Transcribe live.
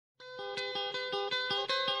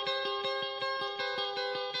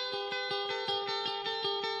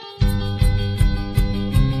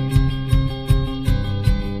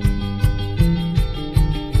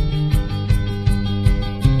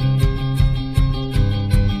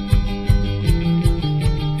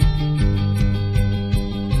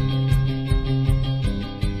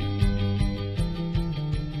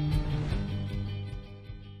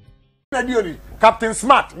Dioni, Captain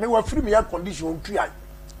Smart, me were free me air condition on 3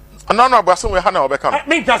 no, but some we have now become.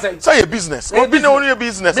 Me just say a business. Or be only a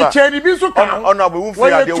business. Me cherry be so can. Oh no, we won't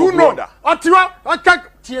fear the order. Otiwa, I can't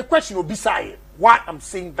a question will be say why I'm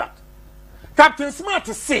saying that. Captain Smart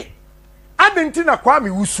say, I didn't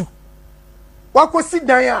Kwame Wusu. What was sit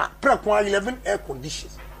down here? 11 air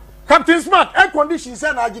conditions. Captain Smart, air conditions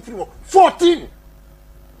and Agyapong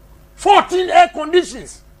 14 air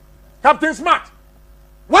conditions. Captain Smart,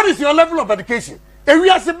 what is your level of education? If we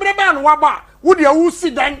are Sebraban Waba, would you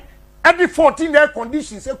sit down every 14 air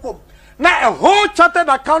conditions? Now a whole chartered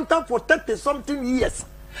accountant for 30-something years.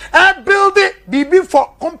 A building BB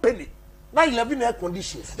for company. Now 11 air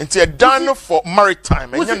conditions. It's a dino for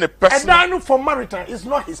maritime. And the person. A dino for maritime is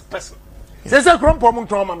not his person. Says a grumpo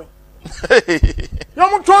mummy.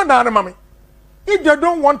 Mommy. If they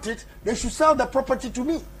don't want it, they should sell the property to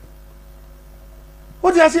me.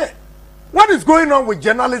 What do you say? What is going on with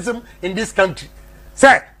journalism in this country?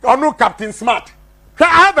 Say, oh no, Captain Smart. I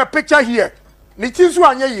have a picture here. Nichisu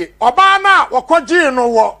anyeye. Obana wakoji no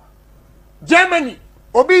wo. Germany.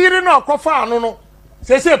 Obi yiri no akofa no.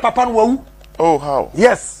 Say papa no wu. Oh how?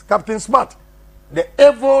 Yes, Captain Smart. The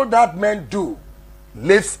evil that men do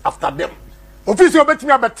lives after them. Official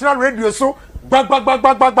betimi abetra radio so bag.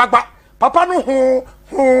 Papa no ho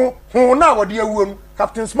na wodi awuom.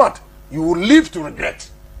 Captain Smart, you will live to regret.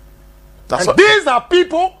 That's and these are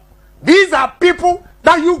people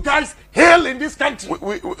that you guys hail in this country.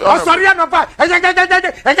 Sorry,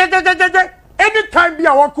 anytime be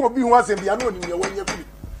a walk will be once and be annoying.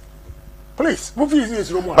 Please, move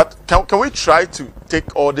easy. But can we try to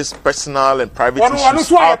take all this personal and private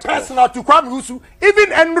issues out? Personal to Kwame Wusu.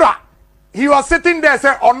 Even Enra, he was sitting there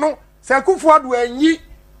say, "Oh no, say Kufuor when ye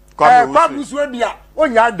Kwame Wusu dia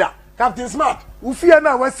onyada Captain Smart. Ufia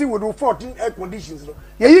na wasi with 14 air conditions.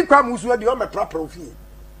 Ye Kwame Wusu dia o me proper ufia.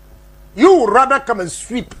 You would rather come and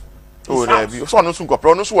sweep. Oh, there be. So no so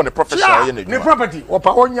the professional in the property.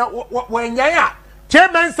 Opa onya when ya.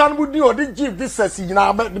 Chairman son would do or the give this says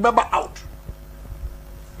now the member out.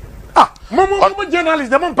 Momo journalists,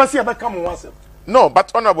 the man pass here come once. No, but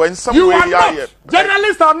honorable in some way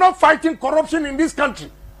journalists are not fighting corruption in this country.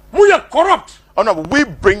 We are corrupt. Honorable, we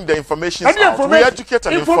bring the information out. We educate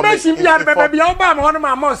and information be out.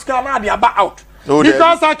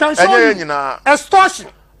 Because I can show you extortion.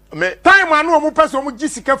 Time I know more person who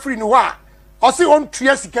Jessica free no wa. I see on 3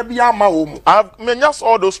 years can be a ma. I have just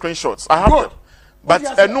all those screenshots. I have them.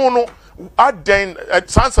 But no. I then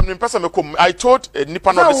something person I told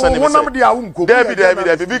Nippon of the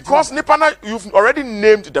Debbie because Nippon you've already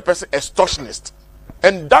named the person extortionist,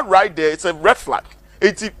 and that right there it's a red flag.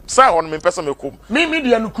 It's say on me person me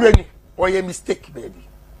media no krani or a mistake baby.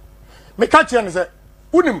 Me catch you say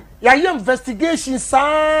unim ya investigation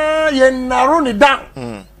sa ye narrow it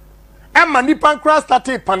down. Emma Nippon crash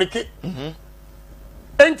started panic.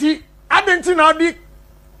 Enti adenti na di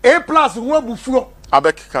A+ wo bufuo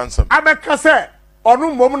Abek cancer. Abeka say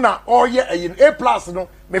onu mom na oye A+ no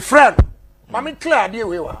me friend mama clear dey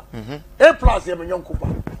we wa A+ ye me nyonko ba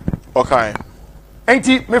okay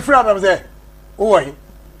enti me friend am say oh why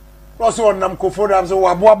also on nam kofo am say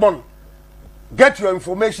wa boabon get your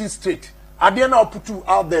information straight ade na put you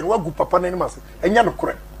out there wa gu papa na ni mas enya no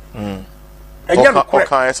kore enya no kore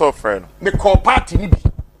okay so friend me call party ni bi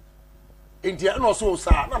enti na so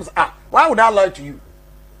sa na say why would I lie to you?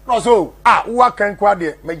 No, so who can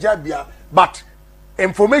quade Majabia, but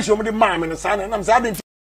information with the mom and the son, and I'm saying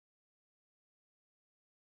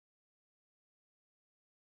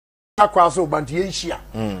across over Bantia.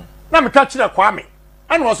 Now, me catch the Kwame,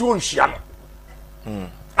 and was one Shiana.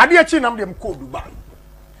 I dear chin, I'm them called Dubai.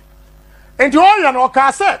 And you all know,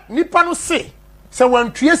 Cassa, Nippano say, so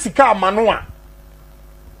when Triesica Manoa.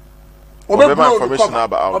 Information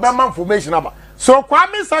about. So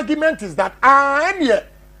Kwame's argument is that I am here.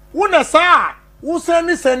 Una sa who send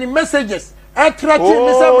messages attract me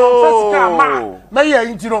say man first ma ya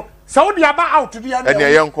intino Saudi aba out to the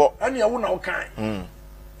and ya wona kan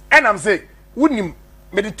and I'm say wonim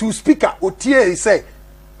me the two speaker otie say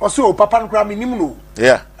also papa nkra me nim no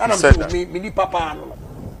yeah and I'm say me ni papa no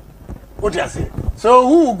what you say so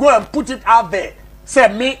who will go and put it out there say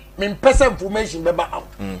me person information be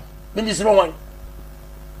out me this no one.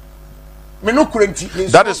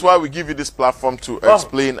 That is why we give you this platform to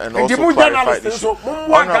explain and also clarify the issue.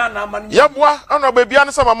 Yeah, boy, I know baby, I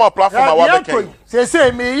some more platform.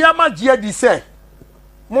 Say me, Yama Gia say,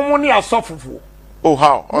 Momoni are suffering. Oh,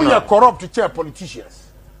 how? We are corrupt to chair politicians.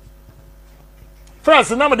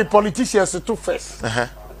 First, none of the politicians to first.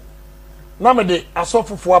 None of the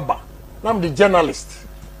Asofu Fuaba, none of the journalists.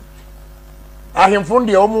 I am from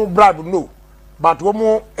the Omo bribe, no. but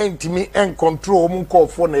womo entimi and control womo call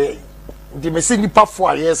for na ndi me say nipa for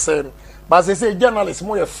ayese but say journalists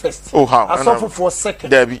mo first oh how asofo for second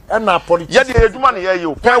Debbie and na politics yeah the eduma na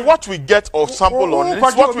you per what we get of sample on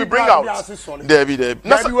it's what we bring out Debbie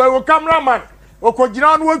na we cameraman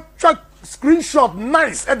okojina no twa screenshot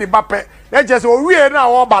nice e de bape na just o wie na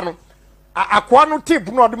wo ba no akwa no tip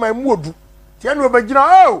no de ma mu odu tie no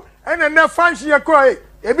obagina oh ene fanshi ye ko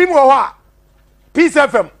ebi mo ho a Peace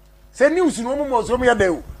FM say news no mo so me ya dey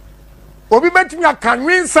obi betimi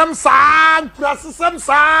akanwe nsam saa krasesam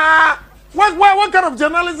saa what kind of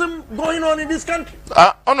journalism going on in this country?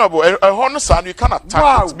 Honorable, you can't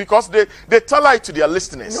attack it because they tell it to their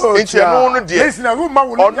listeners. Listener,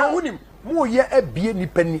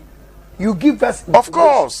 you give us of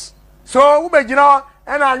course. So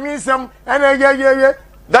and I mean some and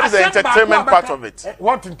that is the entertainment part of it.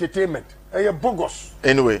 What entertainment? Bogus.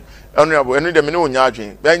 Anyway, honorable, and the minute when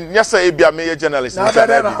then yes, I be a journalist. But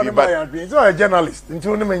a journalist.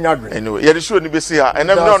 Anyway, yeah, shouldn't be see her, and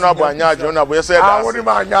I'm not about Nyadri.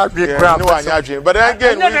 But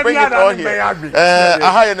again, we bring it all here. I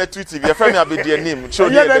hire a tweet. Your friend will be their name. Show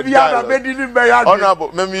you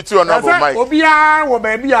honorable, maybe too honorable Mike. Obia, or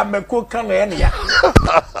maybe I'm a cook. 9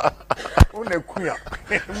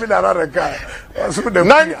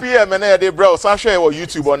 p.m. and they browse. I share on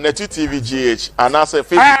YouTube on Netu TV GH and I say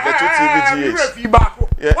Facebook Netu TV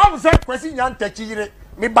GH. What was that question? Yan techire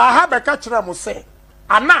me ba ha be ka kire mo say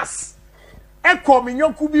Anas e ko mi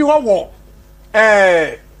nyoku bi ho wo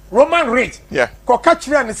Roman rate ko ka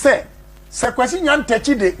kire ne say question yan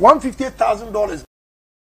techi de $150,000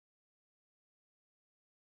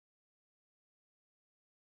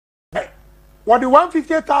 what the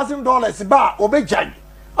 $150,000 ba obejan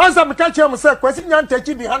answer me catch him say question yan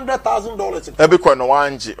techi the $100,000 e be ko no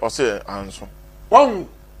wanji o say anso one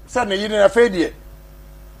say na yiri na fedie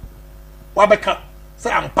wa beka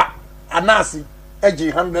say ampa anasi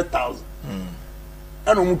eji 100,000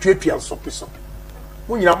 eno mu twetwa sope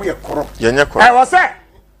mu nyina mu ye corrupt yenye corrupt I was say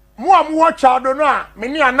mu am wo chado no a me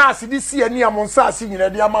ni anasi di si ani am nsa asi nyina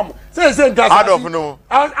di amamu say ntasa Adolf no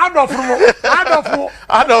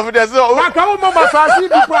Adolf there's no maka wo mama sasi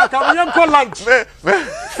di kwa ka me nko lunch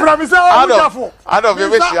from say o mujafo Adolf we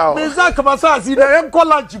wish ya me za ka sasi na nko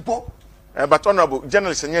lunch po but honorable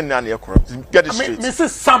journalists and you corrupt. Get it straight.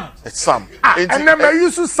 Mrs. Sam. It's Sam. And then I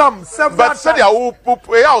used to Sam. But said ya who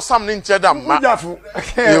Sam ninja dam.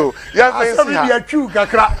 You.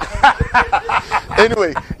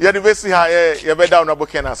 Anyway, you the best here. You be down na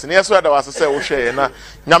Kenas. Yes, where there was a say o share na.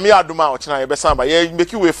 Nyame aduma o china you be samba. You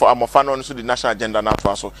make you way for amofano no so the national agenda na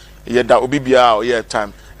to so. You da obi bia o year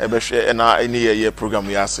time. E be share na any year program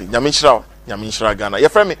we ase. Nyame nhyira Ghana. You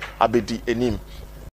friend me abedi enim.